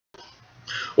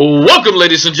Welcome,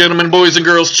 ladies and gentlemen, boys and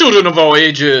girls, children of all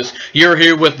ages. You're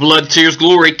here with Blood, Tears,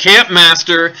 Glory,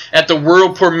 Campmaster at the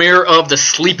world premiere of the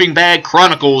Sleeping Bag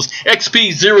Chronicles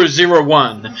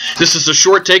XP001. This is a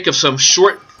short take of some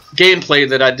short gameplay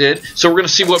that I did, so we're going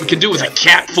to see what we can do with a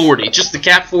Cat 40. Just the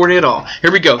Cat 40 at all.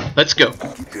 Here we go. Let's go.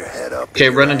 Okay,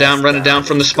 running down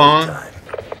from the spawn.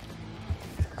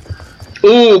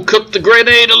 Ooh, cook the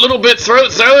grenade a little bit. Throw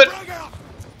it.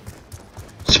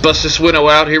 Let's bust this window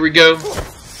out. Here we go.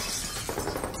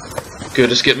 Good,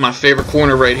 let's get my favorite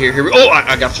corner right here. Oh,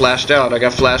 I got flashed out.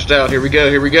 Here we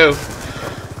go.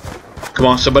 Come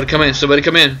on, somebody come in.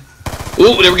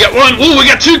 Ooh, there we got one. Ooh, we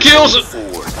got 2 kills.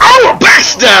 Oh, a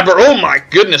backstabber. Oh, my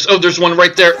goodness. Oh, there's one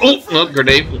right there. Oh, no,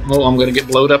 grenade. Oh, I'm going to get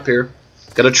blowed up here.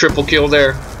 Got a triple kill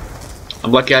there.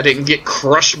 I'm lucky I didn't get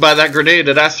crushed by that grenade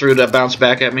that I threw that bounced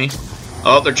back at me.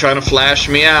 Oh, they're trying to flash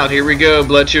me out. Here we go.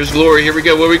 Blood, Tears, Glory. Here we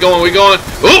go. Where we going?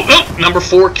 Oh, no. Number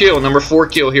 4 kill.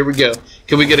 Here we go.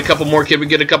 Can we get a couple more? Here we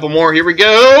go.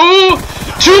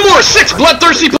 2 more. 6 bloodthirsty